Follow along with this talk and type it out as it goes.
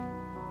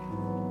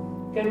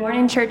Good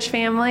morning, church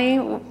family.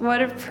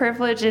 What a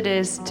privilege it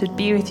is to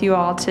be with you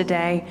all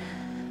today.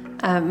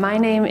 My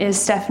name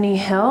is Stephanie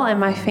Hill, and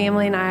my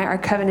family and I are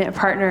covenant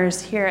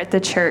partners here at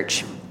the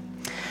church.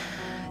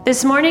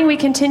 This morning, we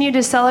continue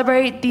to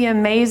celebrate the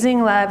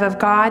amazing love of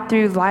God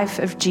through the life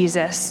of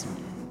Jesus.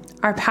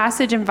 Our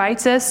passage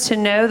invites us to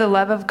know the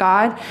love of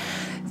God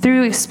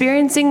through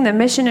experiencing the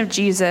mission of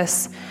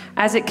Jesus,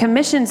 as it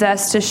commissions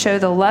us to show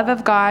the love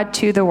of God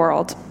to the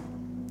world.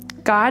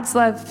 God's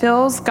love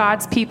fills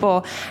God's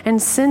people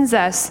and sends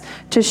us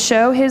to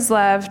show his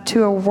love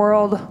to a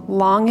world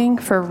longing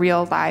for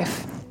real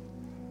life.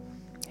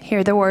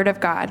 Hear the word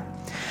of God.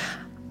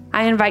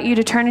 I invite you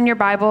to turn in your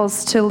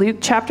Bibles to Luke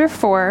chapter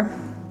 4,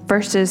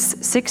 verses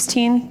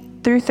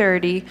 16 through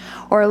 30,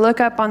 or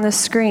look up on the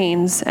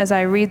screens as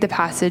I read the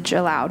passage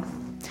aloud.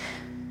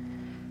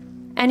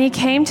 And he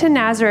came to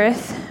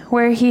Nazareth,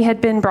 where he had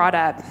been brought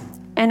up.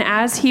 And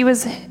as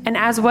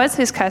was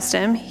his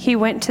custom, he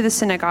went to the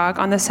synagogue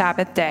on the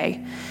Sabbath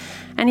day,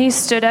 and he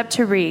stood up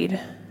to read.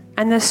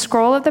 And the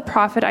scroll of the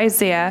prophet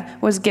Isaiah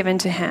was given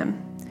to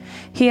him.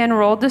 He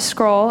unrolled the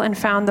scroll and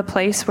found the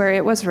place where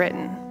it was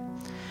written,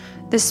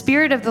 "The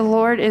Spirit of the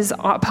Lord is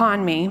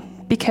upon me,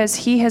 because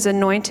he has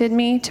anointed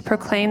me to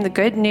proclaim the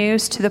good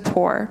news to the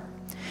poor.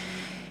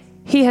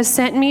 He has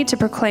sent me to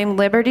proclaim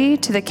liberty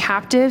to the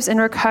captives and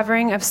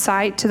recovering of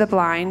sight to the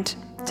blind,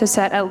 to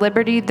set at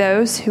liberty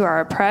those who are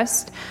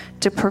oppressed,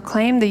 to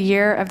proclaim the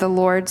year of the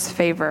Lord's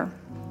favor."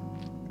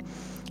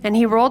 And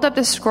he rolled up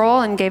the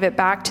scroll and gave it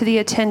back to the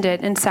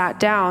attendant and sat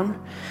down.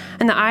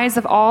 And the eyes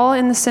of all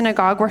in the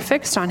synagogue were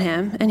fixed on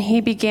him. And he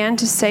began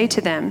to say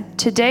to them,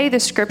 "Today the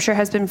scripture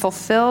has been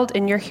fulfilled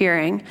in your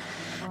hearing."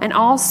 And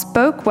all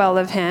spoke well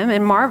of him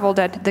and marveled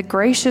at the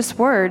gracious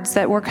words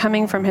that were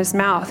coming from his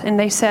mouth. And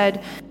they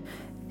said,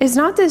 "Is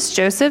not this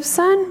Joseph's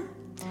son?"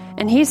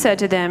 And he said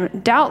to them,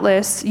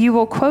 "Doubtless you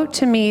will quote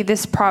to me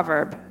this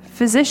proverb,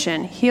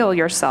 'Physician, heal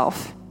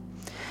yourself.'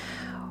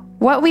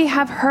 What we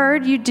have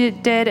heard you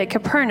did at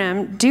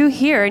Capernaum, do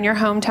here in your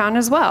hometown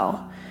as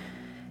well."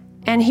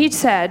 And he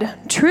said,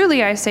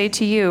 "Truly I say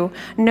to you,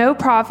 no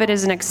prophet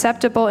is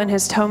acceptable in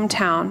his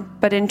hometown.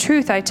 But in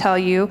truth I tell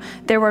you,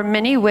 there were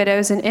many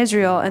widows in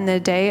Israel in the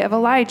day of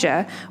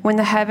Elijah, when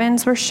the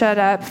heavens were shut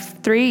up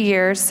 3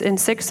 years and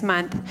 6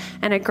 months,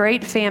 and a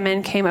great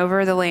famine came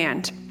over the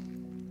land.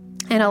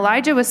 And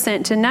Elijah was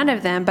sent to none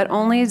of them, but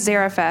only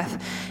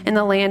Zarephath in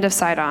the land of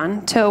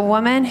Sidon, to a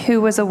woman who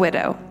was a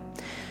widow.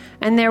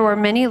 And there were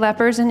many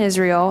lepers in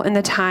Israel in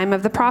the time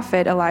of the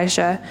prophet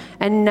Elisha,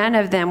 and none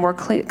of them were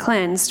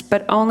cleansed,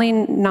 but only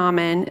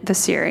Naaman the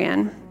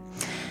Syrian."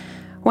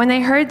 When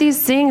they heard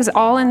these things,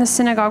 all in the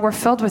synagogue were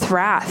filled with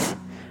wrath.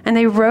 And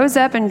they rose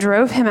up and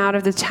drove him out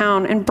of the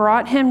town and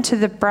brought him to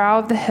the brow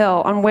of the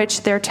hill on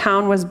which their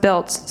town was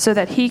built, so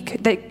that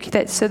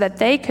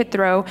they could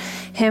throw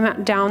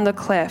him down the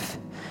cliff.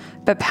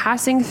 But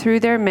passing through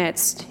their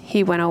midst,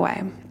 he went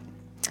away.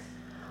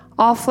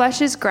 All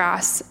flesh is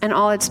grass, and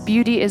all its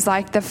beauty is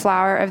like the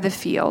flower of the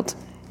field.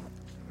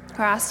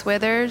 Grass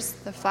withers,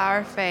 the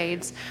flower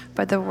fades,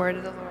 but the word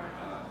of the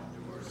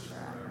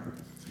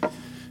Lord.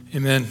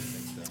 Amen.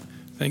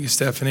 Thank you,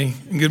 Stephanie.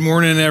 And good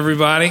morning,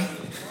 everybody.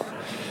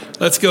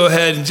 Let's go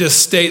ahead and just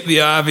state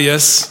the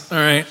obvious. All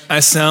right, I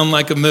sound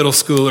like a middle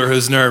schooler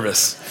who's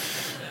nervous.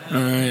 All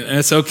right, and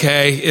it's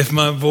okay if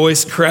my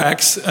voice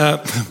cracks.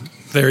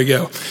 There you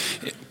go.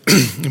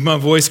 If my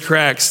voice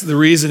cracks, the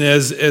reason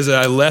is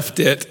I left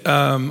it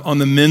on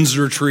the men's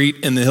retreat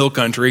in the hill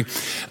country,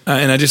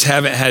 and I just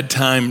haven't had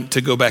time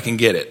to go back and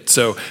get it.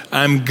 So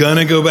I'm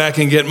gonna go back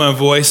and get my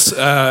voice,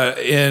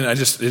 and it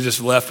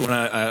just left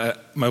when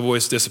my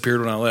voice disappeared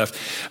when I left.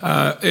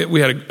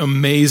 We had an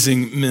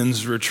amazing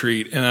men's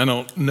retreat, and I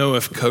don't know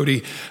if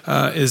Cody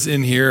is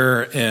in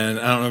here, and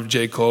I don't know if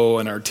J. Cole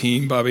and our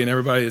team, Bobby and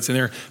everybody that's in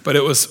there, but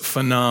it was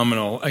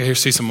phenomenal. I hear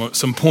see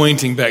some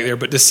pointing back there,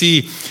 but to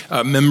see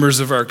members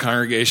of our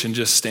congregation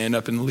just stand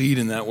up and lead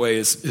in that way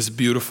is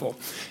beautiful.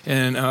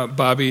 And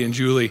Bobby and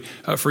Julie,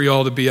 for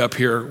y'all to be up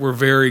here, we're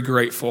very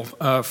grateful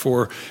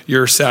for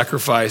your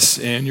sacrifice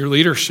and your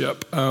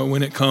leadership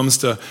when it comes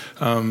to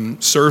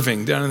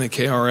serving down in the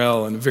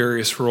KRL and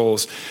various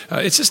roles.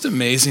 It's just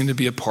amazing to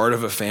be a part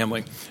of a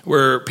family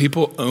where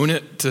people own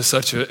it to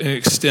such an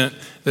extent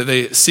that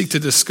they seek to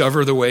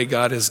discover the way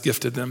God has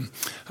gifted them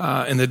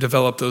and to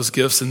develop those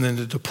gifts and then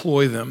to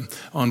deploy them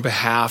on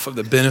behalf of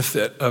the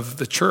benefit of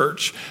the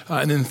church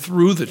and then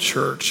through the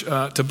church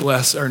to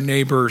bless our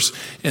neighbors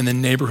in the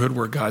neighborhood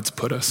where God's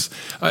put us.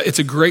 It's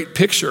a great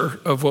picture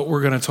of what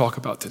we're going to talk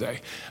about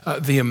today.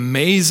 The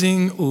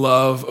amazing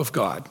love of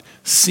God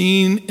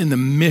seen in the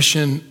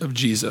mission of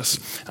Jesus.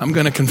 I'm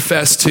going to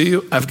confess to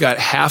you, I've got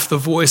half the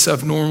voice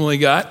I've normally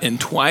got and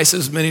twice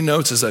as many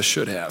notes as I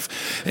should have.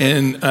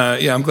 And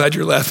I'm glad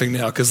you're laughing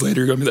now, because later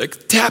you're going to be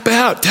like, tap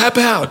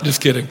out. Just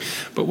kidding.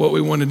 But what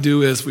we want to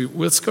do is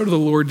let's go to the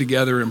Lord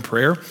together in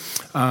prayer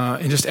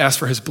and just ask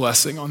for his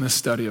blessing on this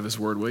study of his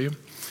word, will you?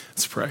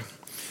 Let's pray.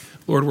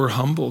 Lord, we're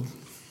humbled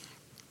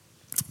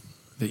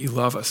that you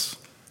love us.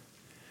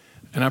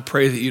 And I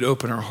pray that you'd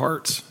open our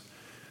hearts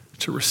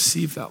to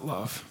receive that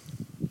love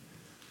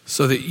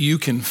so that you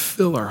can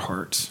fill our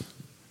hearts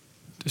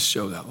to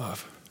show that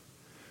love.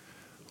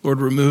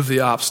 Lord, remove the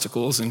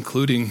obstacles,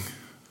 including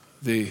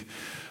the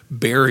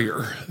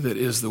barrier that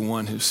is the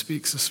one who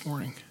speaks this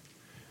morning.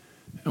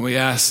 And we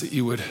ask that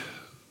you would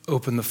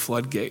open the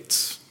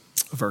floodgates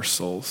of our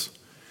souls.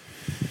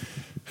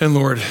 And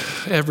Lord,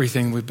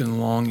 everything we've been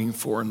longing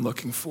for and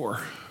looking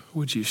for,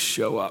 would you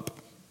show up?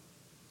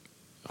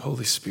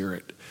 Holy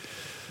Spirit,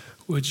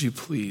 would you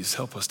please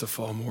help us to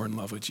fall more in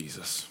love with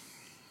Jesus?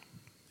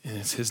 And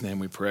it's his name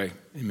we pray.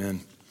 Amen.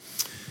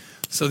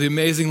 So the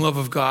amazing love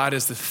of God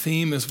is the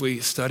theme as we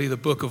study the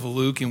book of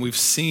Luke, and we've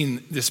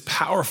seen this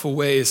powerful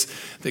ways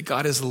that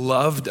God has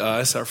loved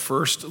us. Our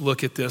first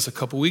look at this a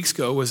couple weeks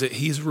ago was that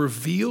he's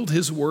revealed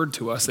his word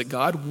to us, that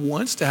God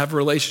wants to have a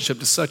relationship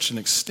to such an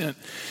extent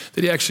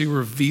that he actually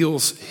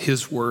reveals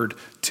his word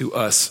to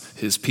us,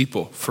 his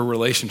people, for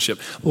relationship.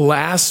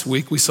 Last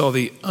week, we saw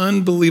the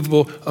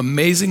unbelievable,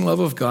 amazing love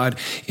of God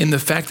in the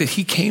fact that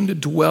he came to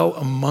dwell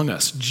among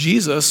us.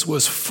 Jesus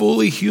was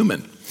fully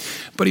human,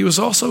 but he was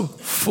also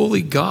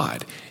fully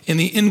God. And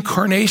the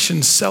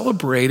incarnation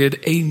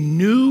celebrated a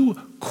new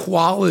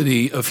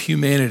quality of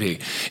humanity.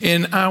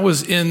 And I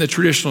was in the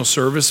traditional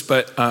service,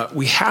 but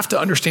we have to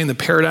understand the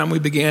paradigm we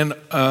began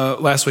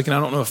last week, and I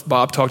don't know if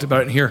Bob talked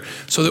about it in here,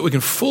 so that we can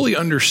fully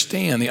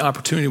understand the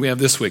opportunity we have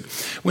this week.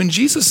 When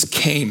Jesus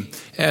came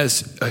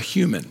as a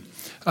human,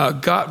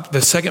 God,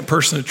 the second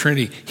person of the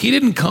Trinity, he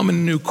didn't come in a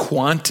new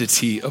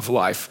quantity of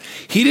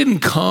life. He didn't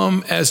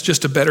come as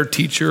just a better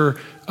teacher,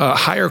 a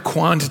higher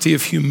quantity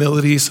of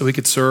humility so he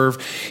could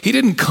serve. He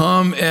didn't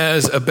come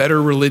as a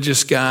better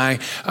religious guy,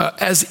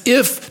 as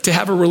if to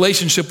have a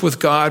relationship with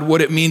God,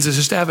 what it means is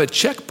just to have a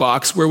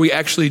checkbox where we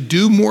actually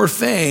do more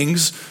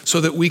things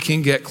so that we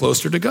can get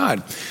closer to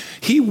God.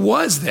 He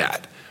was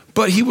that,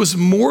 but he was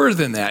more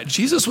than that.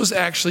 Jesus was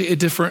actually a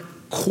different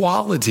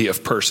quality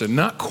of person,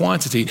 not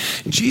quantity.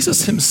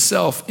 Jesus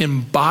himself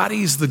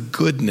embodies the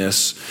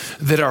goodness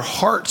that our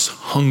hearts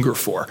hunger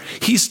for.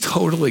 He's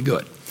totally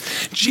good.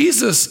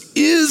 Jesus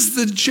is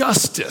the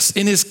justice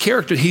in his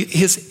character.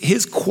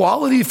 His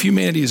quality of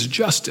humanity is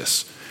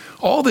justice.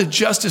 All the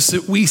justice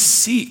that we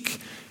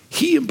seek,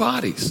 he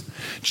embodies.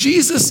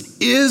 Jesus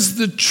is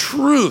the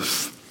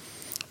truth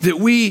that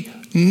we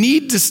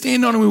need to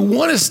stand on and we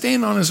want to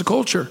stand on as a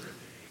culture.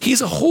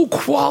 He's a whole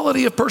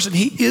quality of person.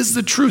 He is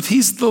the truth.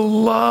 He's the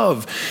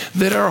love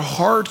that our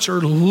hearts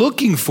are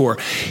looking for.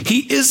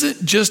 He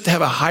isn't just to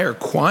have a higher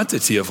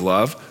quantity of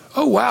love.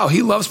 Oh, wow,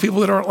 he loves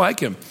people that aren't like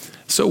him,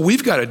 so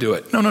we've got to do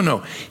it.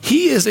 No.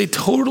 He is a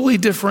totally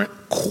different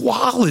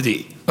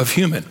quality of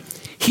human.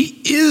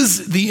 He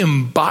is the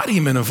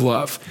embodiment of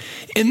love.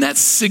 And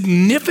that's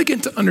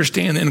significant to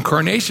understand the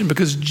incarnation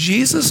because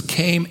Jesus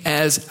came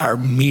as our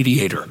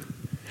mediator.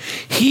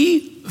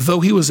 Though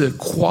he was a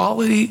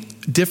quality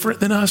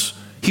different than us,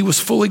 he was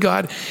fully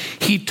God.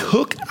 He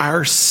took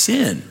our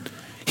sin.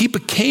 He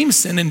became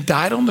sin and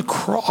died on the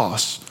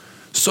cross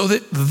so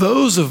that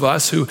those of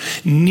us who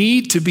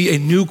need to be a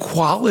new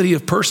quality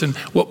of person,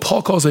 what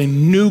Paul calls a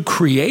new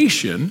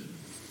creation,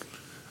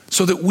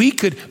 so that we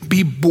could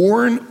be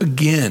born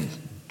again,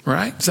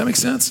 right? Does that make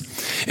sense?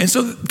 And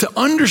so to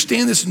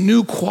understand this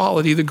new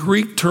quality, the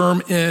Greek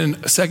term in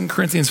 2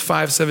 Corinthians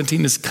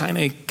 5:17 is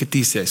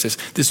kainekatise. It says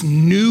this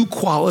new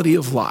quality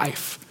of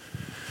life.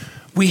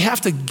 We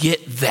have to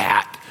get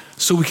that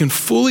so we can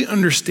fully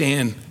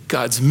understand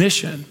God's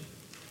mission.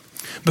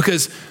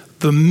 Because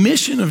the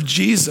mission of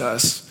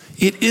Jesus,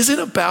 it isn't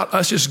about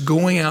us just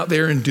going out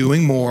there and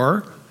doing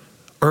more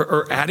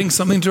or adding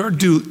something to our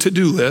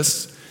to-do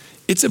list.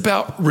 It's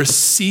about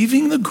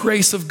receiving the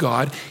grace of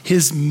God,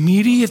 his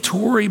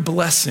mediatory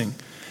blessing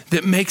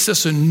that makes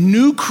us a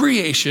new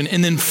creation,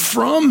 and then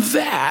from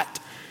that,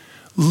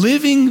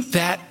 living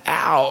that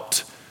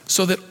out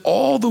so that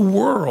all the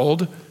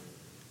world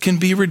can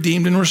be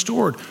redeemed and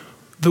restored.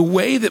 The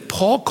way that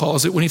Paul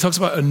calls it when he talks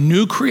about a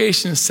new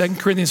creation in 2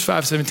 Corinthians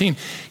 5:17,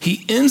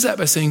 he ends that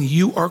by saying,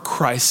 you are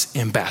Christ's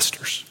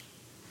ambassadors.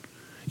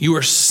 You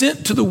are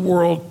sent to the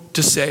world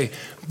to say,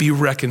 be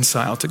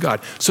reconciled to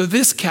God. So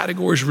this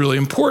category is really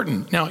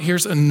important. Now,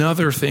 here's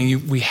another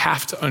thing we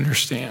have to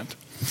understand.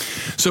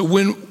 So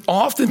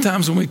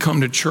oftentimes when we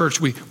come to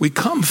church, we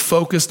come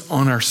focused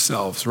on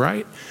ourselves,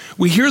 right?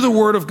 We hear the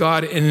word of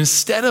God, and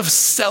instead of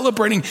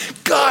celebrating,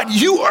 God,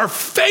 you are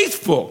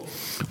faithful,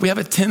 we have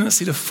a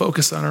tendency to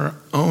focus on our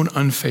own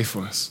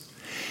unfaithfulness.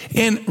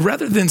 And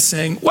rather than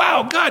saying,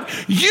 wow, God,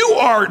 you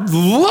are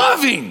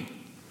loving,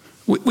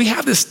 we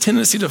have this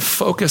tendency to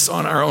focus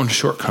on our own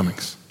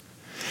shortcomings.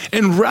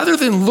 And rather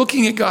than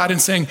looking at God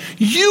and saying,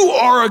 you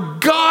are a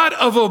God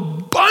of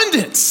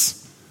abundance,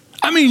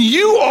 I mean,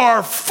 you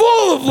are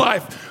full of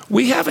life,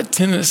 we have a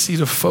tendency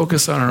to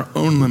focus on our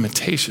own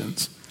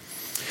limitations.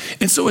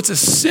 And so it's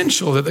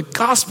essential that the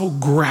gospel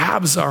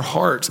grabs our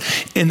hearts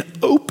and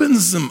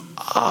opens them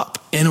up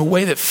in a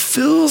way that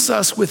fills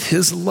us with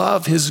his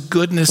love, his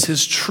goodness,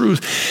 his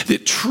truth,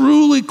 that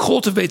truly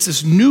cultivates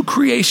this new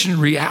creation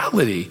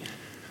reality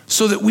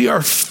so that we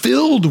are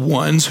filled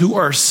ones who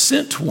are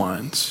sent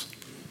ones.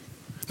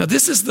 Now,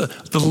 this is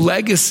the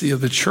legacy of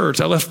the church.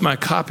 I left my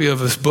copy of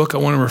this book I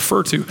want to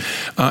refer to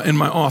in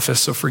my office,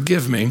 so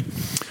forgive me.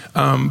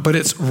 But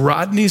it's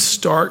Rodney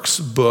Stark's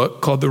book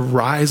called The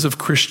Rise of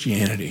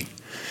Christianity.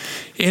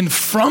 And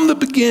from the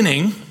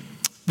beginning,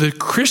 the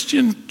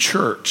Christian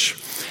church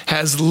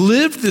has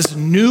lived this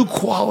new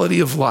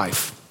quality of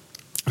life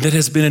that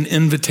has been an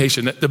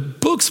invitation. The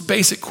book's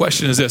basic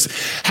question is this: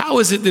 how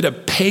is it that a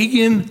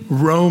pagan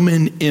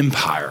Roman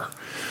Empire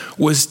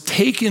was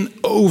taken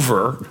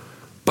over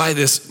by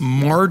this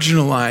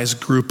marginalized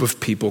group of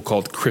people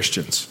called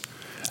Christians?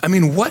 I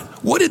mean,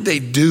 what did they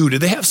do? Did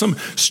they have some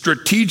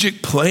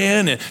strategic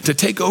plan to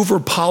take over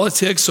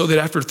politics so that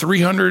after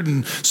 300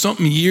 and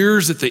something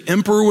years that the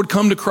emperor would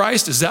come to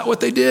Christ? Is that what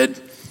they did?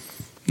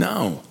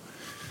 No.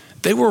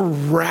 They were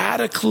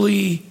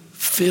radically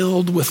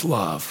filled with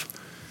love,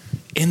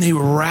 and they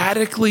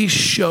radically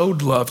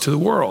showed love to the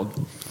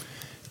world.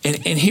 And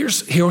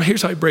here's how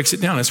he breaks it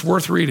down. It's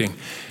worth reading.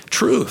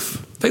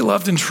 Truth. They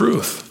loved in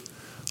truth.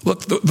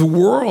 Look, the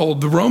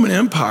world, the Roman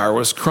Empire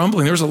was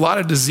crumbling. There was a lot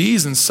of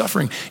disease and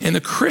suffering, and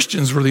the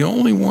Christians were the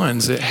only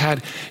ones that had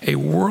a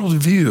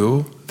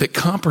worldview that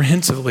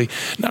comprehensively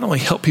not only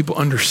helped people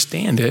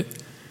understand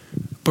it,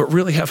 but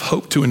really have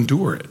hope to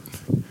endure it.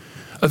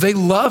 They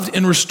loved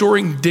in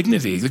restoring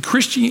dignity.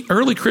 The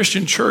early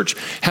Christian church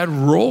had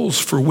roles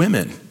for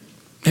women,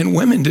 and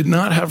women did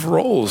not have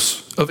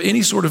roles of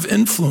any sort of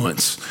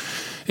influence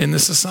in the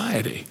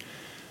society.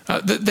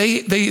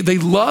 They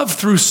love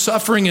through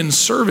suffering and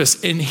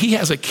service, and he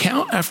has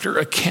account after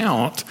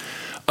account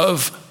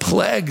of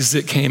plagues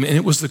that came, and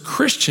it was the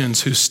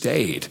Christians who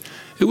stayed.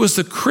 It was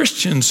the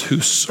Christians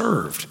who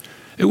served.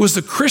 It was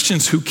the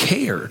Christians who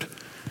cared,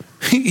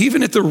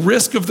 even at the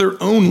risk of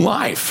their own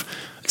life.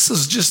 This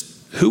is just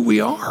who we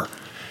are.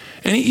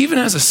 And he even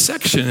has a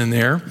section in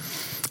there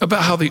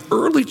about how the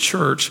early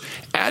church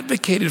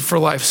advocated for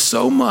life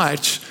so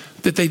much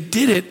that they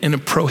did it in a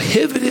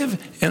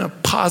prohibitive and a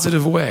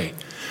positive way.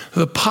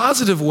 The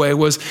positive way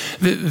was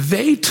that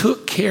they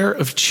took care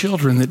of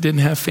children that didn't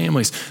have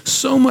families,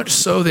 so much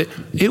so that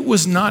it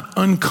was not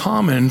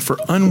uncommon for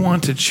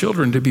unwanted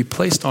children to be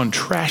placed on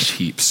trash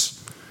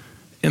heaps.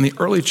 And the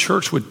early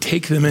church would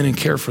take them in and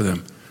care for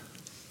them.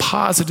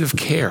 Positive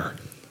care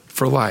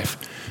for life.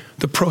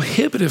 The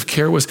prohibitive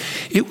care was,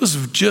 it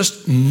was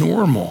just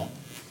normal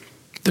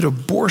that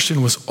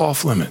abortion was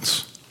off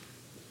limits.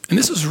 And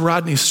this is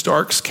Rodney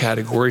Stark's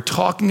category,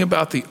 talking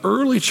about the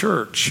early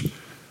church,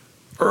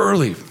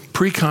 early,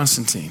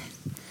 pre-Constantine.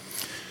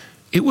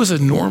 It was a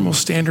normal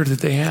standard that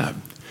they had.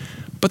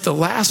 But the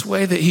last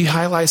way that he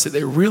highlights that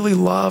they really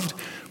loved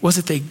was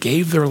that they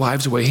gave their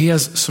lives away. He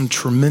has some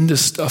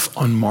tremendous stuff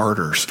on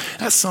martyrs.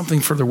 That's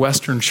something for the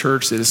Western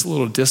church that is a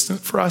little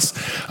distant for us,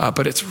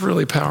 but it's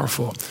really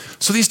powerful.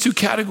 So these two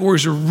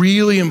categories are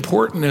really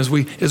important as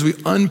we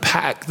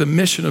unpack the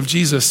mission of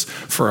Jesus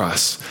for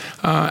us,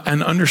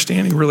 and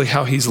understanding really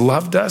how he's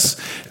loved us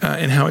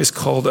and how he's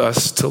called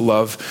us to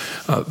love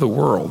the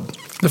world.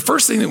 The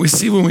first thing that we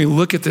see when we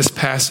look at this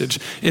passage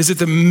is that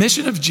the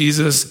mission of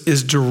Jesus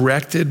is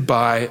directed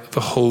by the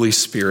Holy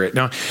Spirit.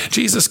 Now,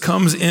 Jesus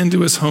comes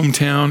into his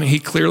hometown. He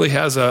clearly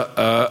has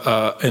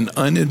an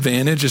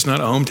unadvantage. It's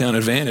not a hometown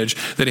advantage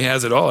that he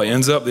has at all. He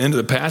ends up at the end of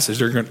the passage,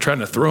 they're trying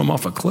to throw him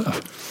off a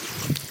cliff.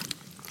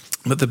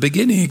 But at the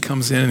beginning, he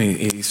comes in and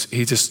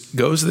he just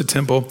goes to the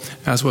temple,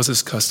 as was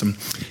his custom,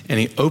 and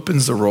he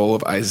opens the roll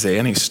of Isaiah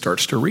and he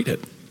starts to read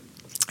it.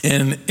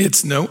 And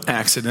it's no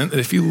accident that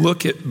if you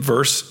look at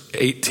verse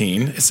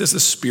 18, it says, "The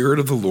Spirit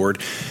of the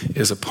Lord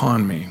is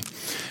upon me."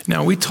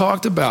 Now, we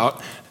talked about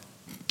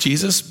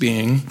Jesus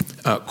being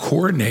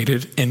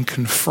coordinated and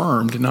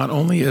confirmed not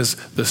only as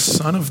the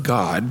Son of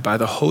God by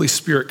the Holy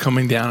Spirit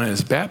coming down in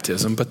his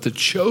baptism, but the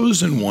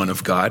chosen one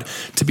of God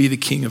to be the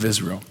King of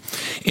Israel.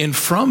 And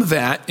from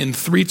that, in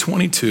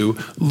 3:22,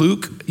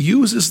 Luke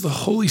uses the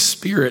Holy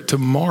Spirit to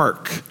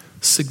mark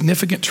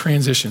significant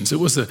transitions. It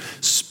was the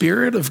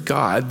Spirit of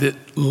God that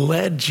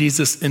led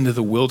Jesus into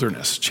the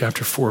wilderness,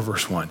 chapter 4,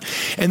 verse 1.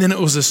 And then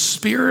it was the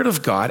Spirit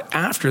of God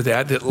after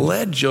that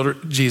led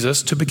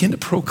Jesus to begin to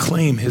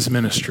proclaim his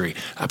ministry.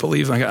 I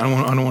believe, I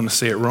don't want to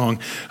say it wrong,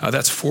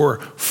 that's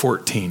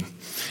 4:14.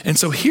 And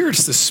so here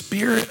it's the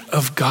Spirit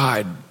of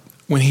God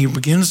when he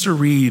begins to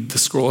read the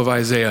scroll of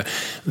Isaiah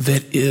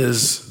that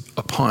is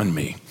upon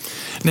me.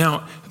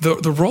 Now,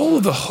 the role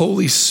of the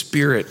Holy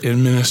Spirit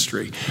in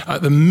ministry,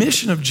 the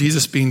mission of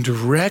Jesus being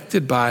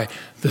directed by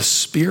the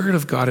Spirit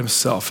of God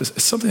himself is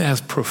something that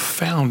has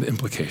profound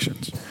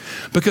implications.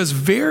 Because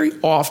very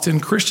often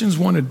Christians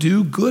want to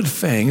do good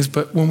things,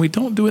 but when we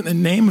don't do it in the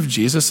name of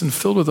Jesus and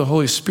filled with the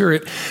Holy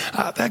Spirit,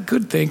 that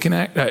good thing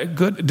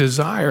good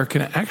desire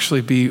can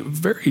actually be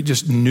very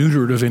just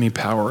neutered of any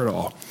power at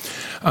all.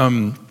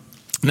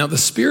 Now, the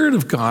Spirit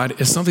of God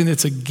is something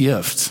that's a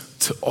gift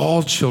to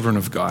all children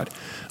of God.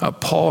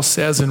 Paul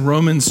says in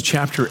Romans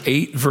chapter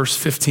 8, verse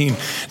 15,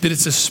 that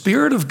it's the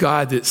Spirit of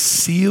God that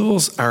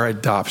seals our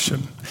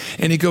adoption.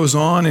 And he goes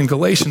on in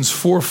Galatians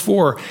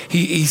 4:4,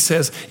 he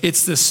says,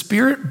 it's the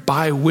Spirit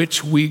by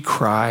which we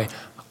cry,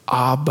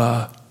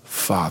 Abba,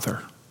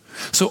 Father.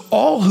 So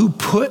all who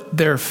put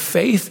their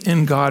faith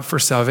in God for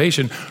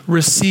salvation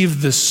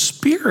receive the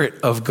Spirit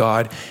of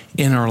God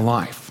in our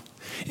life.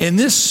 And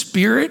this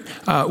Spirit,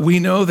 we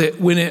know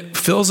that when it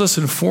fills us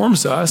and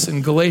forms us,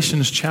 in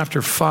Galatians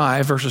chapter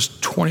 5, verses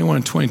 21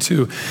 and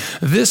 22,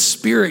 this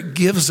Spirit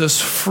gives us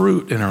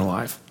fruit in our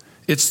life.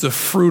 It's the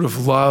fruit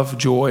of love,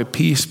 joy,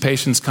 peace,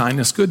 patience,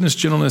 kindness, goodness,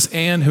 gentleness,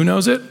 and who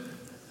knows it?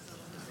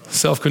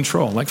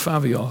 Self-control, like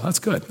 5 of y'all. That's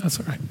good. That's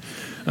all right.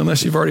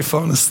 Unless you've already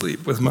fallen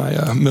asleep with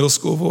my middle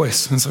school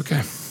voice. It's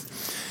okay.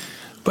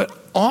 But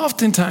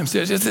oftentimes,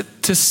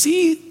 to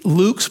see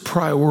Luke's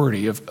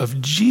priority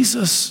of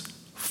Jesus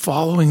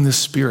following the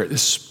Spirit,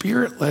 this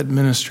Spirit-led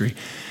ministry,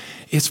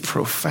 it's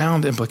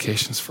profound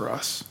implications for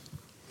us.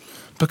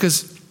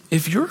 Because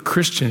if you're a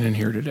Christian in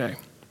here today,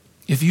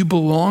 if you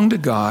belong to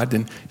God,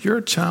 then you're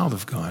a child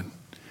of God.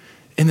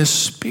 And the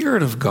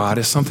Spirit of God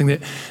is something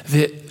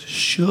that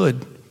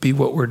should be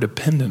what we're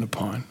dependent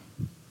upon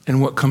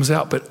and what comes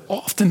out. But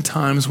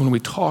oftentimes when we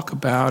talk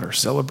about or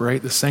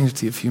celebrate the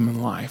sanctity of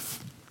human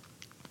life,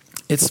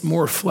 it's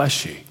more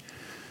fleshy.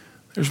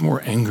 There's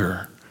more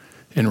anger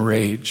and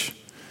rage.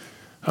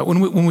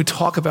 When we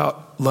talk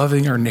about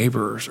loving our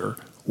neighbors or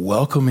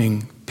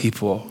welcoming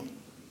people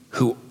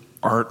who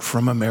aren't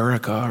from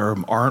America or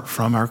aren't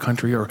from our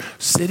country, or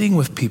sitting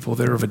with people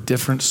that are of a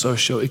different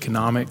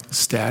socioeconomic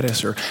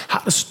status, or how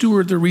to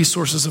steward the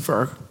resources of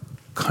our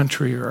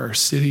country or our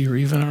city or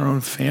even our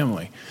own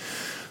family,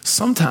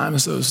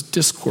 sometimes those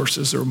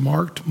discourses are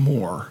marked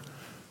more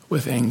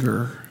with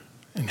anger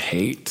and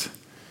hate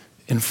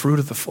and fruit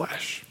of the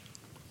flesh.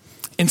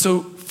 And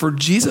so for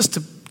Jesus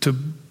to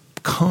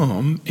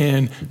come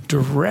and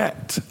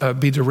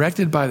be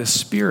directed by the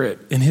Spirit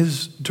in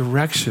his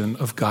direction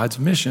of God's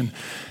mission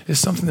is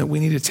something that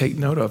we need to take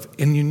note of.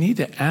 And you need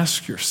to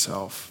ask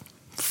yourself,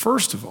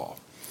 first of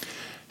all,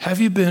 have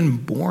you been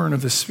born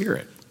of the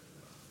Spirit?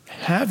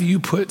 Have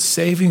you put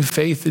saving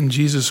faith in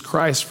Jesus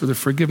Christ for the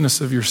forgiveness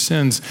of your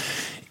sins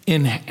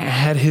and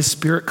had his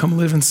Spirit come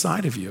live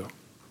inside of you?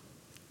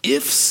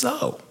 If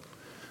so,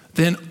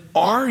 then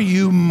are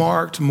you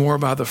marked more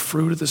by the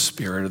fruit of the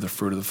Spirit or the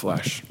fruit of the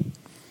flesh?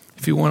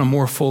 If you want a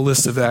more full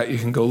list of that, you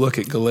can go look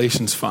at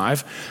Galatians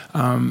 5.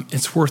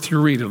 It's worth your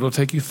read. It'll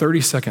take you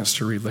 30 seconds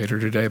to read later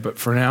today. But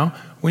for now,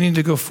 we need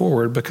to go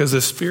forward because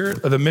the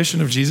Spirit of the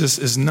mission of Jesus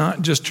is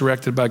not just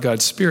directed by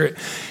God's Spirit.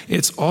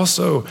 It's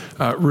also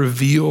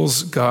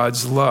reveals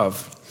God's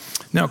love.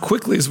 Now,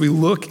 quickly, as we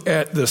look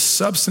at the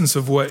substance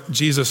of what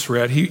Jesus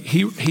read,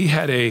 he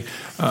had a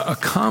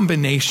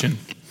combination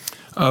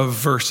of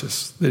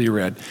verses that he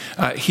read.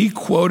 He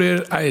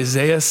quoted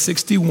Isaiah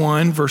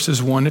 61,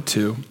 verses 1 to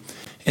 2.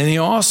 And he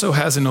also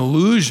has an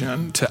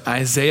allusion to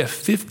Isaiah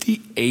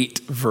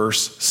 58,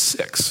 verse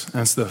 6.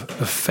 That's the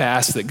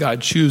fast that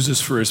God chooses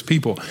for his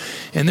people.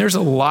 And there's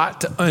a lot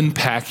to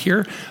unpack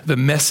here. The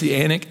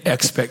messianic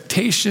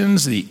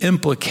expectations, the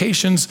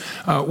implications.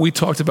 We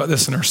talked about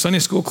this in our Sunday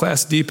school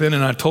class deep in,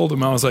 and I told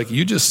him, I was like,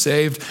 you just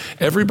saved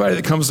everybody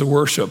that comes to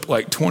worship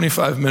like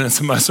 25 minutes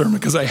of my sermon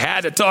because I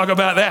had to talk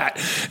about that.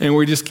 And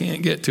we just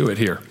can't get to it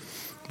here.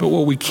 But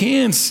what we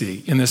can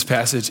see in this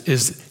passage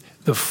is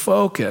the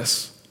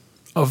focus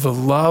of the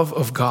love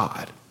of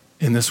God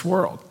in this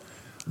world.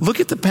 Look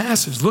at the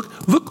passage.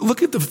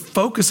 Look at the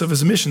focus of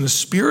his mission. The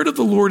Spirit of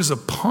the Lord is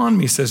upon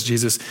me, says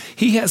Jesus.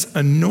 He has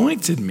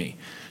anointed me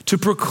to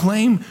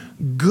proclaim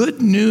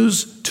good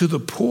news to the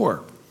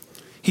poor.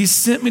 He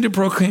sent me to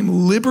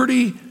proclaim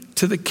liberty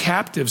to the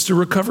captives, to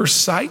recover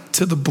sight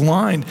to the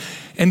blind,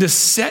 and to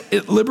set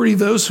at liberty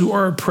those who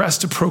are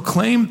oppressed, to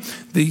proclaim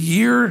the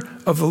year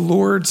of the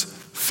Lord's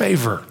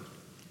favor.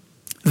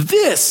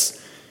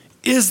 This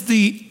is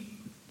the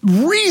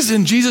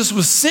reason Jesus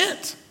was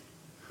sent.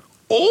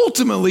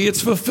 Ultimately,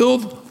 it's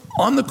fulfilled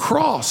on the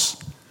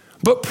cross,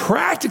 but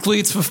practically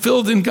it's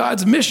fulfilled in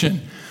God's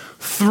mission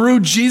through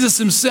Jesus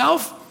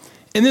himself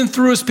and then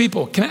through his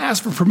people. Can I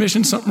ask for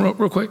permission, something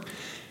real quick?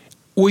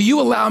 Will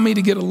you allow me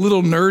to get a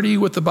little nerdy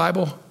with the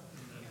Bible?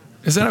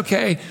 Is that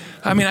okay?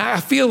 I mean, I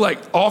feel like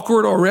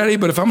awkward already,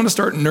 but if I'm going to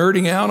start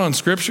nerding out on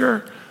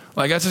scripture,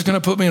 like that's just going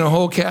to put me in a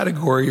whole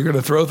category. You're going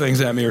to throw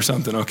things at me or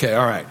something. Okay,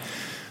 all right.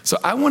 So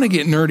I want to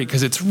get nerdy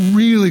because it's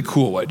really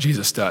cool what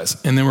Jesus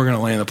does. And then we're going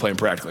to land the plane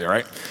practically, all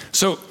right?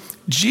 So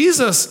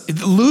Jesus,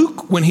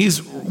 Luke, when he's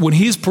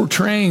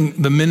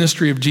portraying the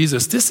ministry of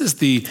Jesus, this is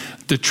the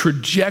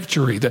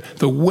trajectory,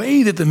 the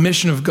way that the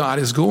mission of God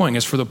is going.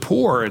 It's for the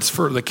poor, it's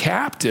for the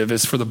captive,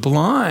 it's for the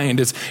blind,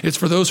 it's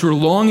for those who are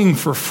longing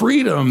for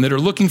freedom, that are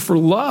looking for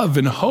love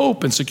and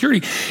hope and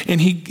security.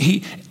 And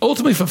he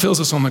ultimately fulfills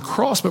this on the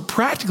cross, but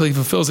practically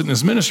fulfills it in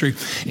his ministry.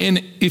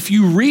 And if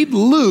you read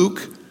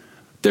Luke,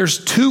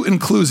 there's two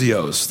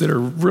inclusios that are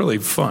really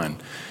fun.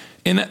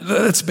 And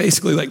that's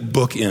basically like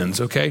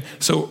bookends, okay?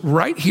 So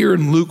right here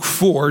in Luke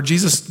 4,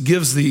 Jesus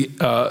gives the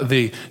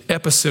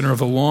epicenter of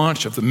the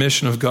launch of the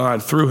mission of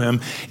God through him.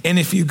 And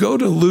if you go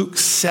to Luke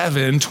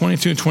 7,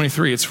 22 and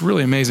 23, it's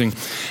really amazing.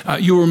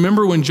 You'll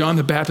remember when John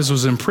the Baptist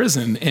was in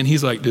prison, and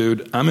he's like,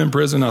 dude, I'm in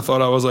prison. I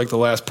thought I was like the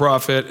last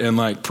prophet and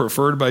like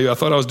preferred by you. I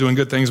thought I was doing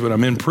good things, but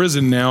I'm in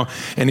prison now.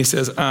 And he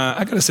says,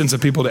 I got to send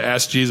some people to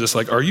ask Jesus,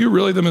 like, are you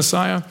really the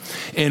Messiah?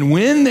 And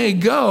when they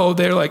go,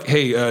 they're like,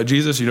 hey,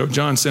 Jesus,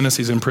 John sent us,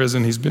 he's in prison.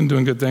 He's been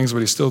doing good things, but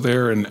he's still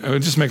there. And it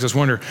just makes us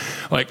wonder,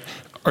 like,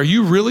 are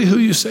you really who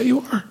you say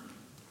you are?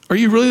 Are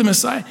you really the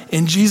Messiah?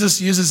 And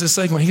Jesus uses this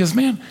segment. He goes,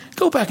 man,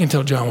 go back and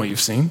tell John what you've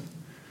seen.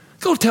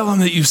 Go tell him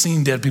that you've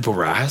seen dead people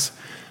rise.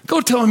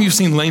 Go tell him you've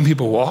seen lame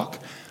people walk.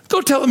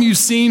 Go tell him you've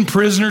seen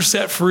prisoners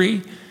set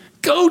free.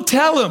 Go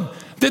tell him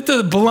that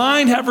the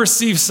blind have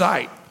received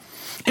sight.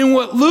 And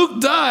what Luke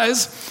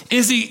does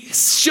is he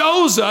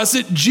shows us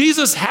that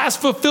Jesus has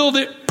fulfilled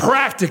it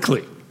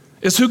practically.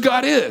 It's who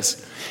God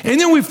is. And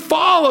then we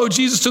follow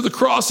Jesus to the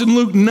cross in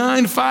Luke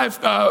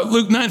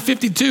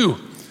 9:52.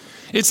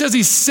 It says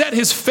he set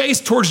his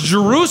face towards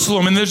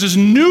Jerusalem, and there's this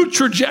new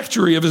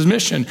trajectory of his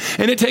mission.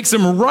 And it takes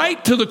him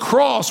right to the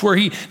cross where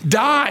he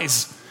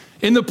dies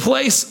in the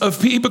place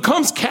of, he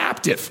becomes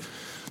captive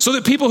so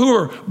that people who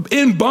are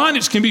in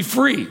bondage can be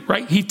free,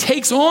 right? He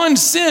takes on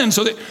sin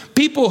so that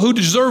people who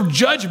deserve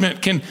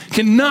judgment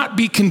cannot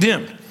be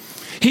condemned.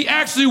 He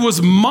actually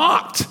was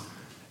mocked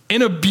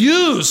and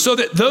abused so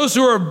that those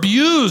who are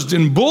abused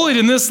and bullied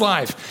in this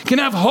life can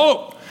have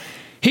hope.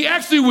 He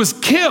actually was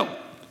killed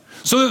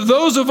so that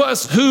those of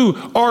us who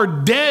are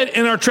dead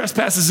in our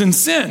trespasses and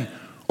sin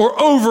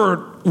or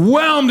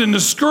overwhelmed and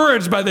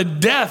discouraged by the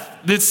death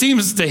that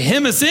seems to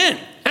hem us in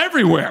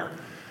everywhere,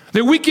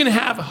 that we can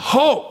have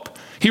hope.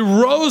 He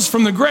rose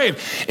from the grave,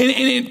 and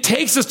it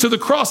takes us to the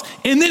cross.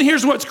 And then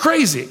here's what's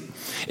crazy.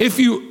 If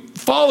you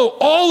follow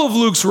all of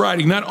Luke's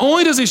writing, not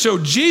only does he show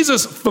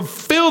Jesus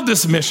fulfilled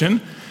this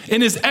mission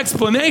in his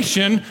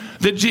explanation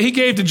that he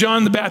gave to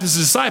John the Baptist's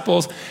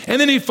disciples, and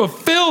then he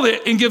fulfilled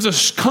it and gives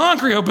us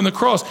concrete hope in the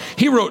cross.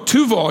 He wrote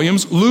 2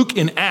 volumes, Luke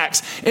and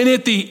Acts. And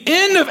at the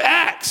end of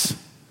Acts,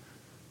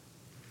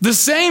 the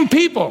same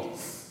people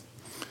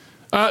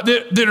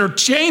that are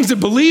changed, that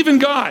believe in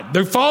God,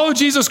 they follow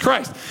Jesus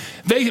Christ,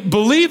 they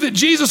believe that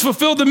Jesus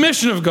fulfilled the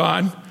mission of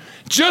God.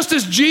 Just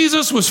as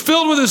Jesus was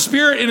filled with his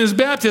Spirit in his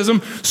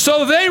baptism,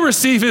 so they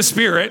receive his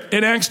Spirit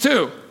in Acts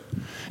 2.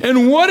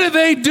 And what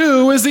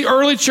do as the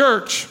early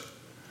church?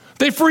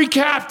 They free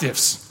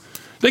captives.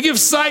 They give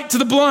sight to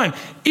the blind.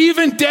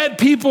 Even dead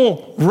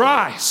people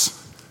rise.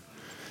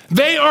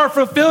 They are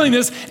fulfilling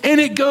this, and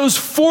it goes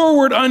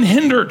forward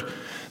unhindered.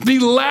 The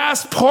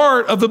last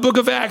part of the book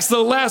of Acts, the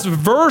last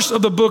verse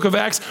of the book of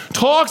Acts,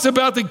 talks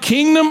about the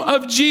kingdom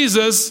of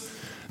Jesus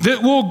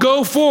that will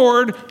go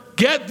forward,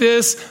 get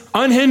this,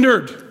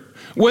 unhindered,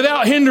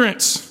 without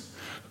hindrance.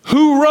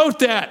 Who wrote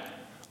that?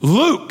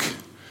 Luke.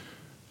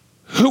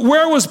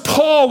 Where was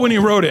Paul when he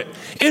wrote it?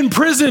 In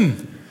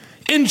prison,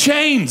 in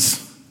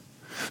chains.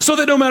 So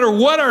that no matter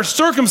what our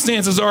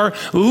circumstances are,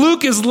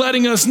 Luke is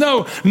letting us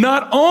know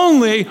not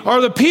only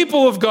are the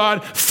people of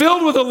God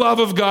filled with the love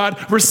of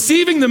God,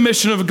 receiving the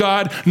mission of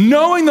God,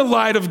 knowing the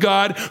light of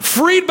God,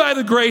 freed by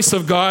the grace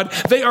of God,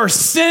 they are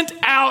sent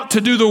out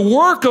to do the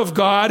work of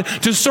God,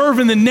 to serve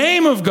in the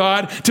name of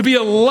God, to be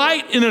a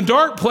light in a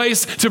dark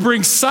place, to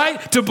bring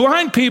sight to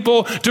blind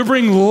people, to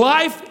bring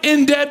life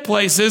in dead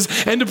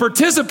places, and to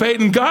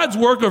participate in God's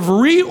work of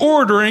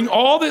reordering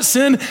all that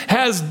sin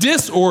has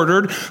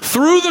disordered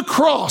through the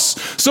cross,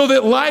 so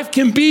that life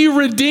can be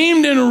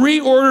redeemed and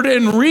reordered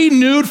and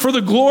renewed for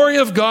the glory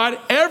of God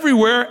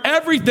everywhere,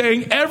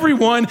 everything,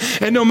 everyone.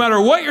 And no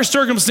matter what your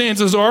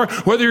circumstances are,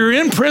 whether you're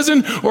in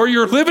prison or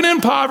you're living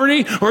in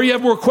poverty or you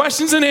have more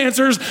questions than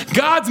answers,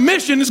 God's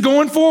mission is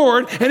going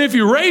forward. And if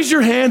you raise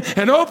your hand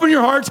and open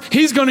your hearts,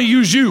 he's going to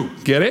use you.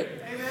 Get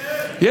it?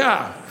 Amen.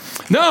 Yeah.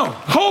 No,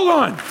 hold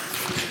on.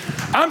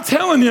 I'm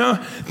telling you,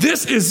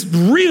 this is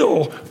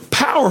real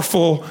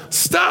powerful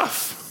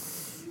stuff.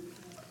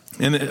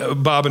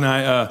 And Bob and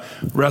I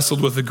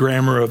wrestled with the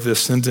grammar of this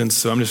sentence,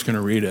 so I'm just going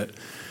to read it.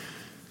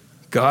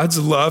 God's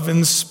love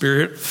and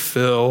Spirit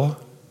fill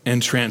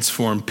and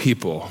transform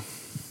people.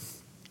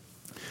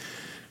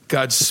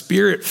 God's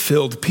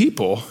Spirit-filled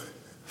people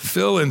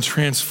fill and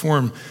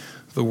transform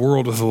the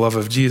world with the love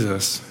of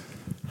Jesus.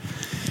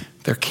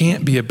 There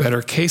can't be a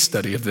better case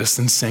study of this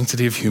than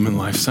Sanctity of Human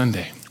Life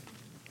Sunday.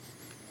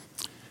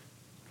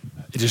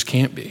 It just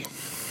can't be.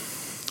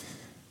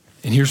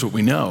 And here's what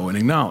we know and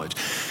acknowledge.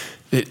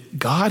 That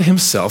God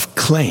himself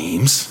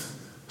claims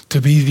to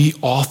be the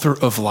author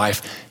of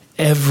life,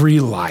 every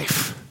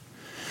life.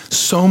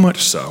 So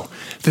much so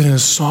that in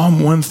Psalm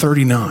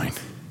 139,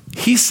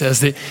 he says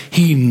that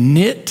he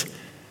knit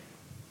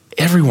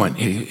everyone,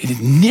 he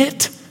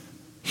knit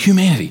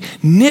humanity,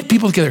 knit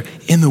people together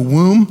in the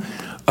womb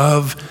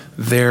of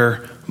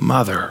their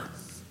mother.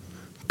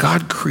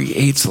 God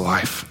creates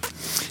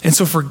life. And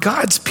so for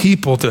God's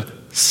people to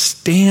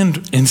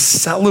stand and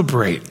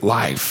celebrate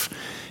life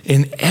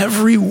in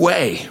every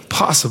way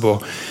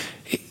possible,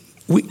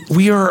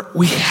 we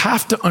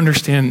have to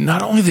understand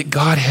not only that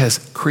God has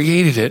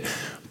created it,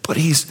 but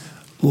he's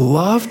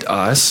loved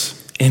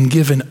us and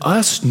given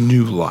us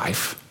new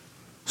life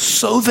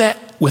so that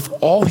with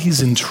all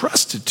he's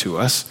entrusted to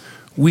us,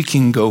 we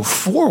can go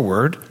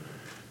forward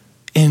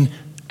and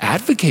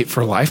advocate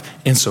for life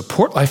and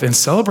support life and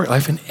celebrate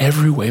life in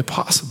every way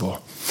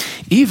possible.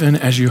 Even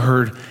as you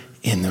heard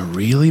in the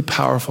really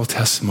powerful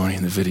testimony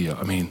in the video.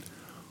 I mean,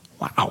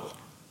 wow.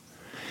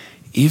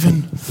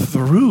 Even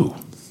through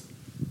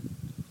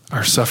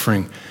our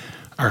suffering,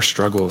 our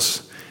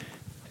struggles,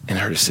 and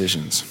our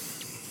decisions.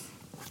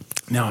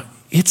 Now,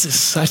 it's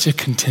such a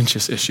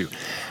contentious issue.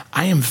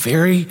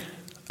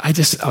 I'll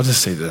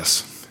just say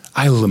this.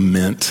 I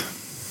lament.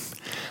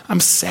 I'm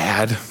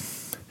sad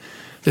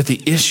that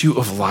the issue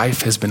of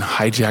life has been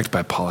hijacked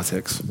by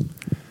politics.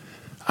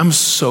 I'm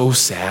so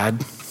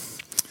sad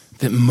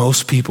that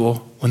most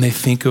people, when they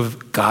think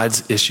of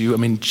God's issue,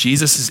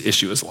 Jesus'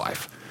 issue is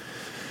life.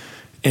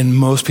 And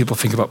most people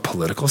think about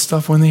political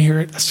stuff when they hear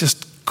it. That's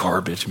just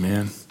garbage,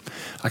 man.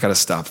 I got to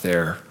stop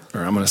there,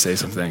 or I'm going to say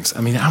some things.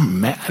 I'm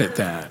mad at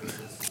that.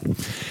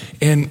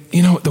 And,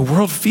 the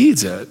world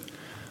feeds it.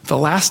 The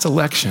last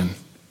election,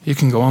 you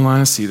can go online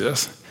and see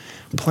this.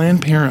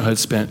 Planned Parenthood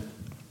spent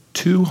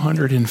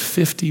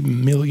 $250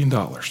 million,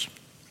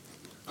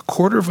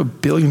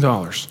 $250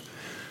 million,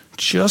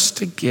 just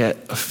to get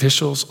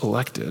officials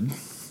elected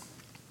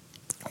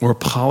or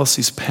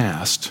policies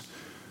passed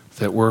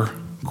that were,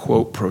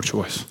 quote,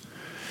 pro-choice.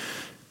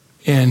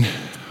 And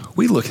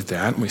we look at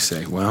that and we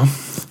say, well,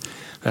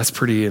 that's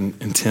pretty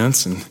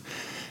intense.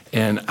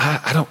 And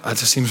I don't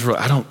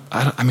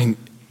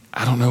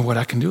know what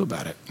I can do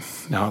about it.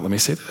 Now, let me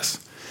say this.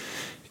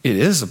 It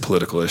is a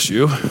political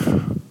issue,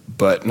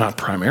 but not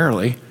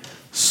primarily.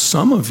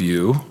 Some of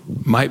you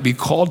might be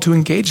called to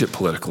engage it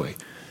politically.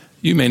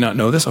 You may not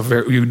know this.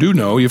 You do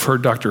know. You've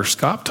heard Dr.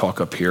 Scott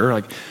talk up here.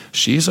 Like,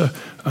 she's an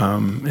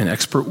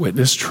expert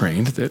witness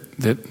trained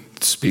that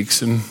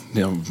speaks in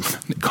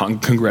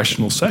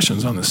congressional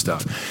sessions on this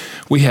stuff.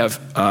 We have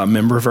a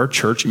member of our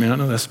church, you may not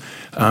know this,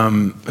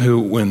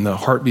 who, when the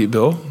heartbeat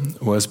bill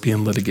was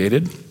being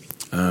litigated,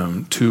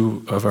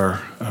 two of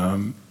our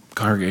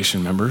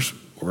congregation members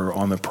were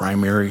on the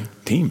primary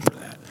team for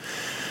that.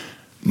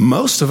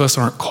 Most of us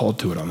aren't called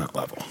to it on that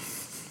level,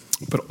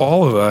 but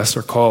all of us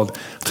are called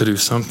to do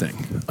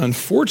something.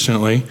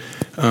 Unfortunately,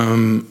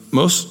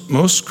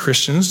 most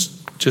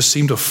Christians just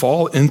seem to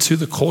fall into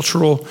the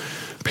cultural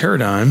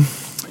paradigm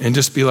and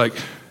just be like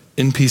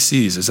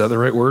NPCs. Is that the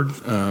right word?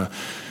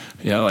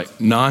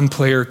 Like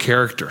non-player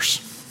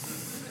characters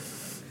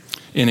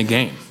in a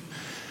game.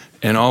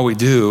 And all we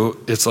do,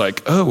 it's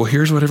like, oh, well,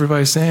 here's what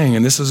everybody's saying,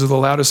 and this is the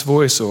loudest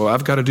voice, so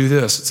I've got to do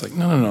this. It's like,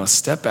 no.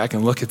 Step back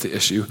and look at the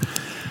issue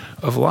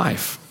of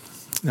life.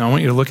 Now, I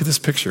want you to look at this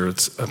picture.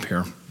 It's up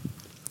here.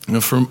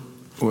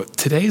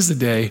 Today is the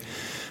day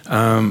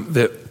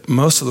that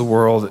most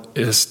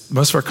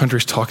of our country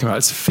is talking about.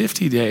 It's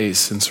 50 days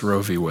since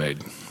Roe v.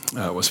 Wade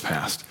was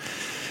passed.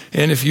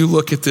 And if you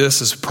look at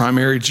this as a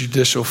primary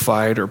judicial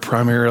fight or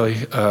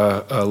primarily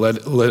a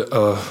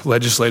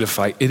legislative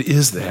fight, it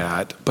is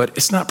that, but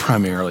it's not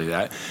primarily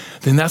that.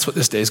 Then that's what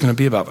this day is going to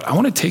be about. But I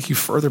want to take you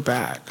further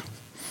back.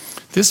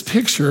 This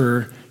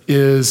picture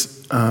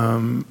is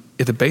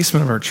at the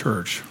basement of our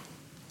church,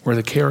 where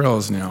the KRL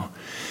is now.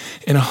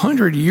 And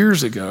 100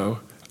 years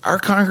ago, our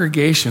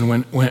congregation,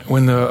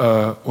 when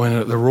the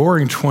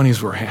Roaring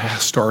 '20s were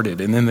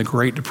started, and then the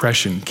Great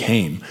Depression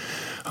came,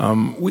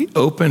 we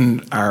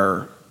opened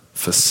our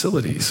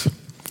facilities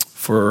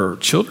for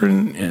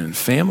children and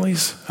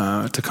families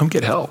to come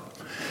get help.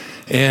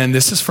 And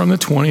this is from the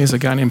 20s. A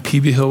guy named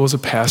P.B. Hill was a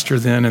pastor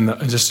then,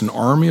 and just an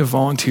army of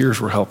volunteers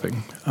were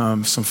helping.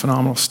 Some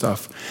phenomenal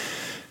stuff.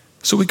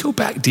 So we go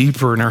back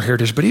deeper in our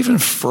heritage, but even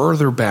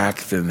further back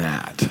than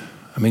that.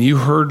 You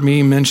heard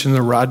me mention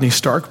the Rodney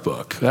Stark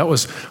book. That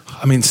was,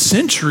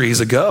 centuries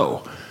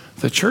ago.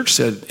 The church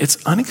said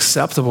it's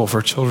unacceptable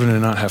for children to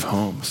not have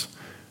homes.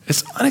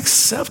 It's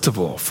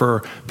unacceptable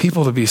for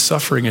people to be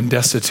suffering and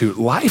destitute.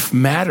 Life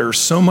matters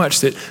so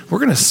much that we're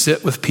going to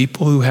sit with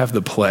people who have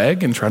the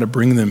plague and try to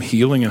bring them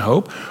healing and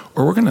hope,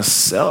 or we're going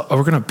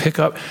to pick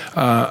up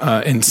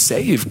and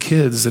save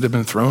kids that have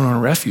been thrown on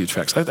refuge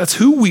tracks. That's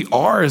who we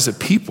are as a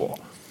people.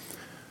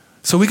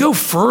 So we go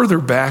further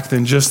back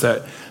than just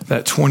that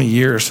 20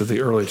 years of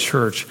the early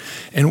church.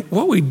 And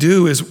what we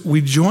do is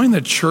we join the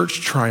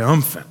church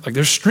triumphant. Like,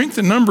 there's strength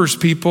in numbers,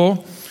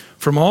 people,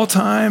 from all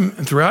time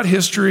and throughout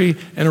history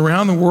and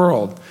around the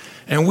world.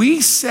 And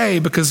we say,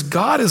 because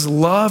God has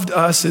loved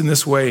us in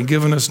this way and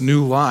given us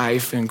new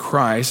life in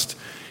Christ,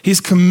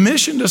 he's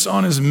commissioned us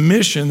on his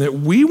mission that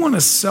we want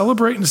to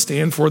celebrate and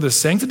stand for the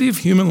sanctity of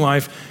human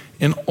life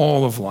in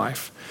all of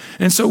life.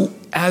 And so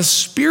as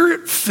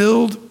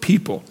spirit-filled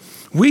people,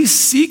 we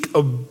seek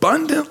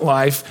abundant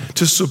life,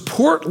 to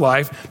support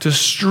life, to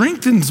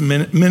strengthen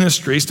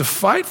ministries, to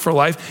fight for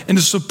life, and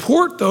to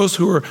support those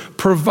who are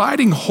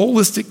providing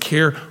holistic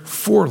care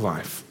for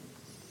life.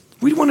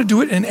 We want to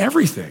do it in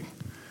everything.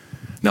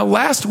 Now,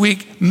 last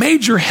week,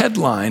 major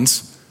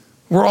headlines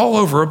were all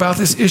over about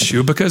this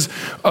issue because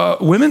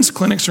women's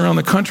clinics around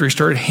the country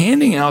started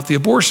handing out the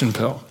abortion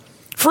pill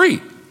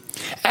free,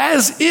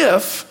 as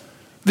if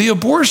the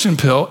abortion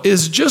pill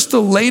is just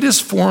the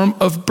latest form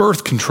of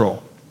birth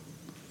control.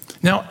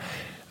 Now,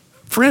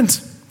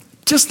 friends,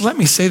 just let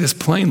me say this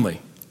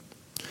plainly.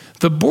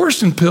 The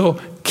abortion pill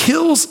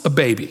kills a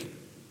baby,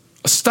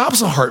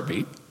 stops a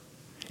heartbeat,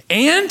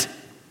 and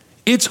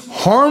it's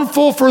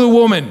harmful for the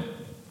woman.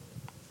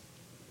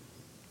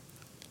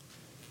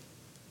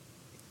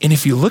 And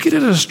if you look at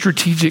it in a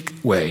strategic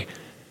way,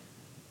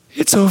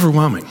 it's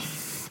overwhelming.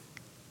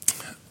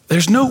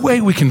 There's no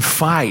way we can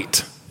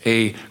fight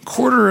a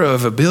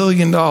 $250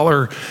 million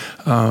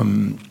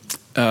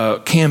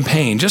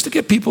campaign just to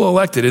get people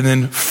elected and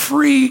then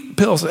free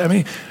pills. I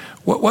mean,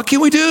 what can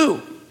we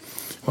do?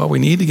 Well, we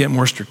need to get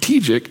more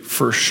strategic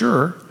for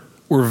sure.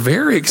 We're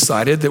very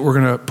excited that we're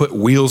going to put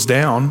wheels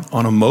down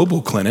on a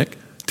mobile clinic,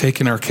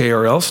 taking our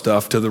KRL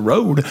stuff to the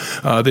road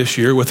this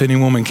year with Any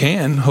Woman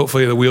Can.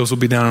 Hopefully the wheels will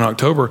be down in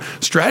October.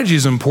 Strategy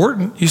is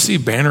important. You see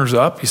banners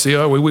up. You see,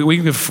 we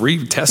get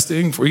free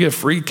testing. We get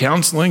free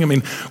counseling. I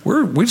mean,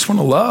 we just want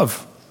to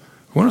love.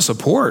 We want to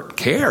support,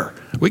 care.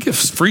 We give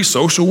free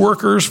social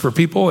workers for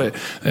people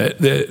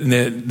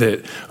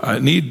that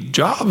need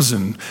jobs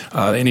and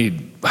they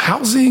need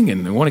housing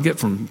and they want to get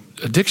from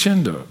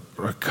addiction to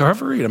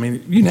recovery. I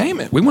mean, you name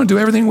it. We want to do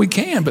everything we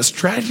can, but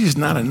strategy is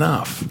not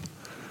enough.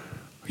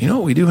 You know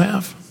what we do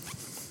have?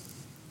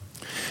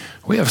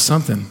 We have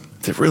something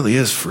that really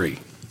is free.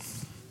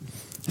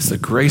 It's the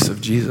grace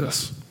of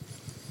Jesus.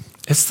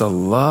 It's the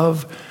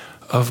love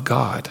of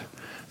God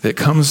that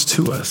comes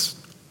to us.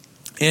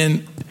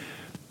 And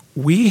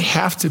we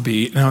have to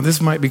be, now this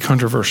might be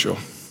controversial,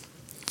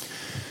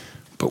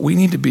 but we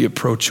need to be a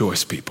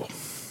pro-choice people.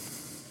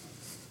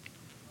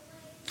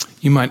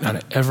 You might not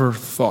have ever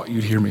thought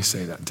you'd hear me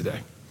say that today.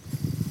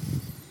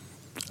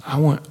 I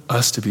want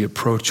us to be a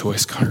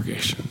pro-choice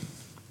congregation.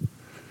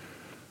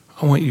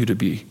 I want you to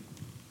be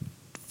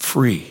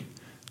free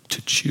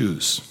to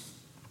choose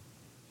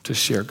to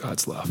share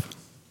God's love.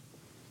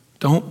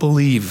 Don't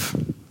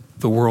believe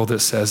the world that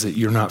says that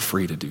you're not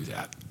free to do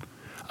that.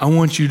 I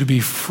want you to be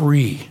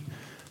free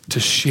to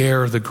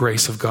share the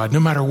grace of God, no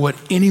matter what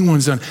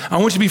anyone's done. I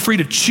want you to be free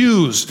to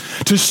choose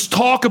to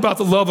talk about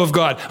the love of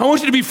God. I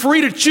want you to be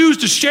free to choose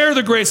to share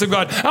the grace of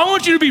God. I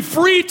want you to be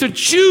free to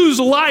choose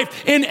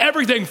life in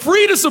everything,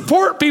 free to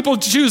support people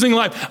choosing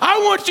life. I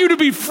want you to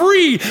be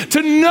free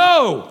to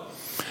know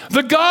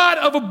the God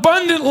of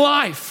abundant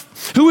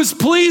life, who is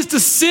pleased to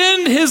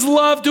send his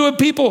love to a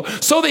people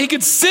so that he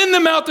could send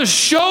them out to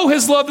show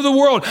his love to the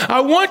world.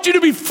 I want you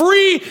to be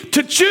free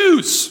to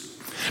choose.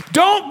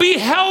 Don't be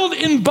held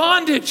in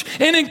bondage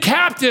and in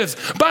captives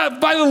by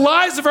the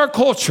lies of our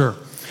culture.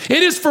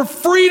 It is for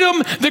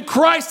freedom that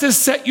Christ has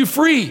set you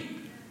free.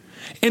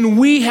 And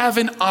we have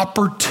an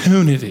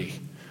opportunity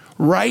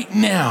right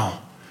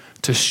now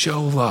to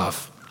show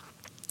love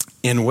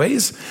in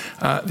ways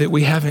that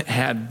we haven't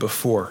had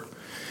before.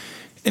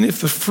 And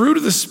if the fruit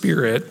of the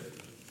Spirit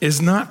is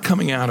not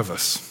coming out of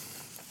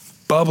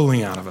us,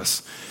 bubbling out of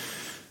us,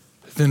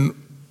 then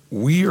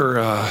we're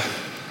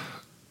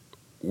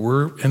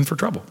in for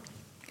trouble.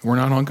 We're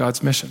not on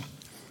God's mission.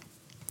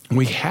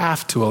 We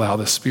have to allow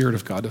the Spirit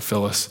of God to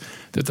fill us,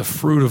 that the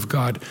fruit of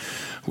God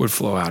would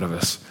flow out of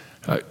us.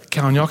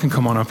 Callan, y'all can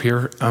come on up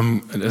here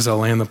as I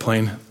land the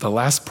plane. The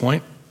last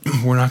point,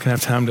 we're not going to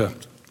have time to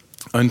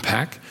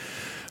unpack,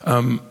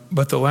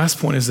 but the last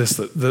point is this.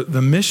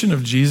 The mission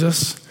of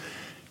Jesus,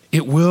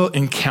 it will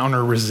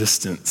encounter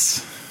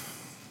resistance.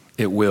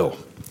 It will.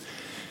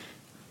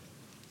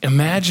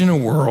 Imagine a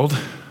world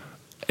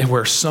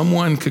where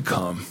someone could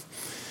come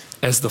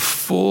as the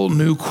full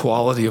new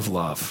quality of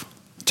love,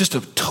 just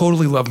a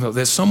totally loving love,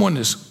 that someone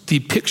is the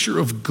picture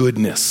of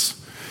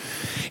goodness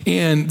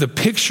and the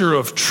picture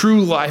of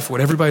true life,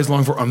 what everybody's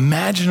longing for.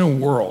 Imagine a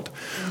world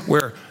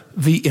where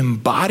the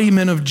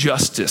embodiment of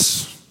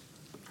justice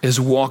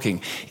is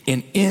walking,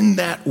 and in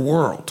that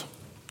world,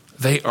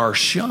 they are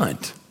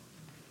shunned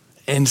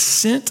and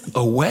sent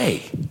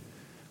away.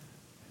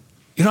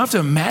 You don't have to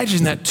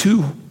imagine that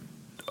too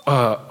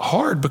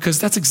hard, because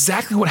that's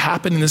exactly what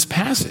happened in this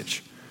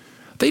passage.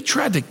 They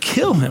tried to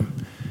kill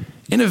him.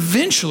 And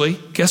eventually,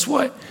 guess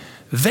what?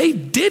 They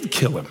did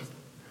kill him.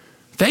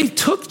 They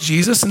took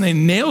Jesus and they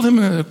nailed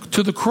him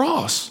to the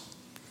cross.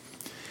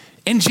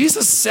 And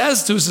Jesus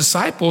says to his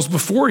disciples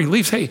before he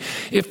leaves, hey,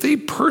 if they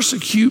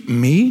persecute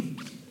me,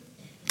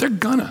 they're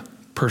gonna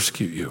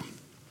persecute you.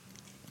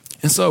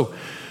 And so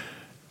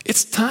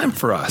it's time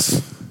for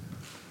us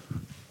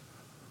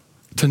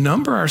to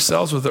number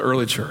ourselves with the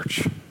early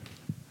church,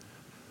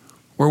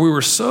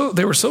 where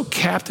they were so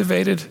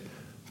captivated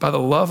by the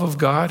love of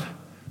God,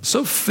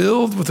 so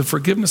filled with the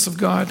forgiveness of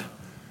God,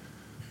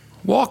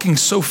 walking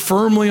so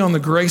firmly on the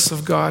grace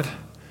of God,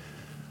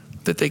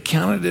 that they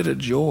counted it a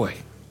joy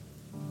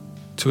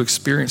to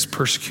experience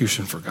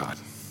persecution for God.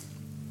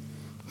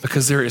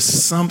 Because there is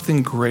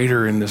something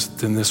greater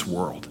than this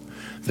world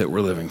that we're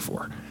living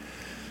for,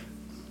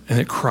 and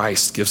that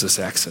Christ gives us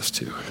access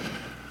to.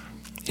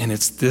 And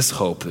it's this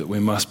hope that we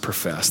must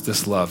profess,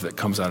 this love that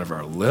comes out of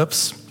our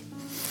lips,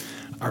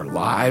 our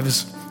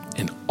lives,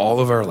 and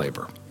all of our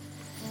labor.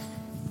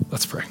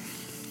 Let's pray.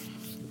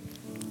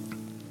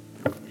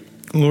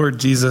 Lord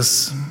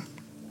Jesus,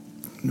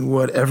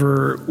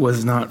 whatever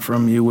was not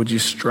from you, would you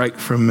strike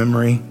from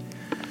memory?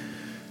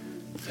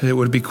 It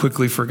would be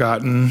quickly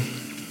forgotten.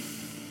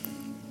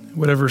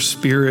 Whatever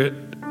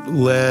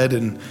Spirit-led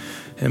and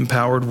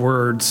empowered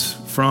words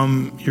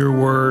from your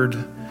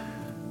word,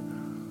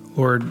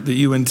 Lord, that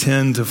you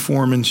intend to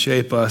form and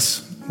shape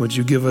us, would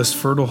you give us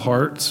fertile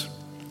hearts?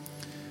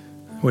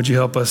 Would you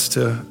help us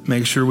to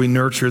make sure we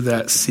nurture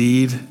that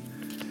seed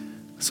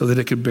so that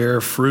it could bear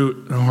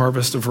fruit and a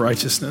harvest of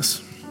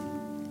righteousness?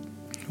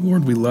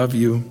 Lord, we love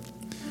you.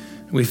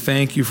 We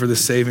thank you for the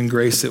saving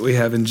grace that we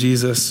have in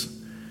Jesus.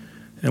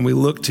 And we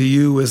look to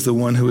you as the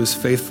one who is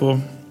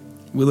faithful.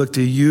 We look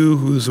to you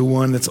who's the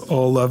one that's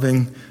all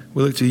loving.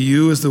 We look to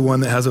you as the one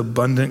that has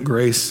abundant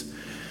grace.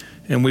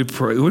 And we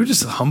pray, we're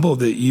just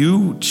humbled that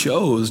you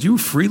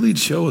freely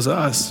chose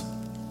us.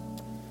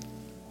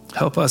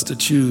 Help us to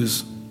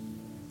choose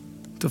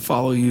to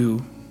follow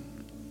you,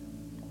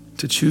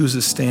 to choose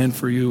to stand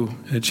for you,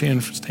 and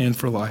to stand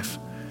for life.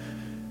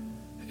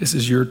 This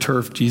is your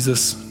turf,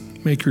 Jesus.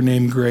 Make your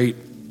name great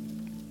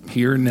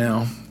here and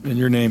now. In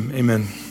your name, amen.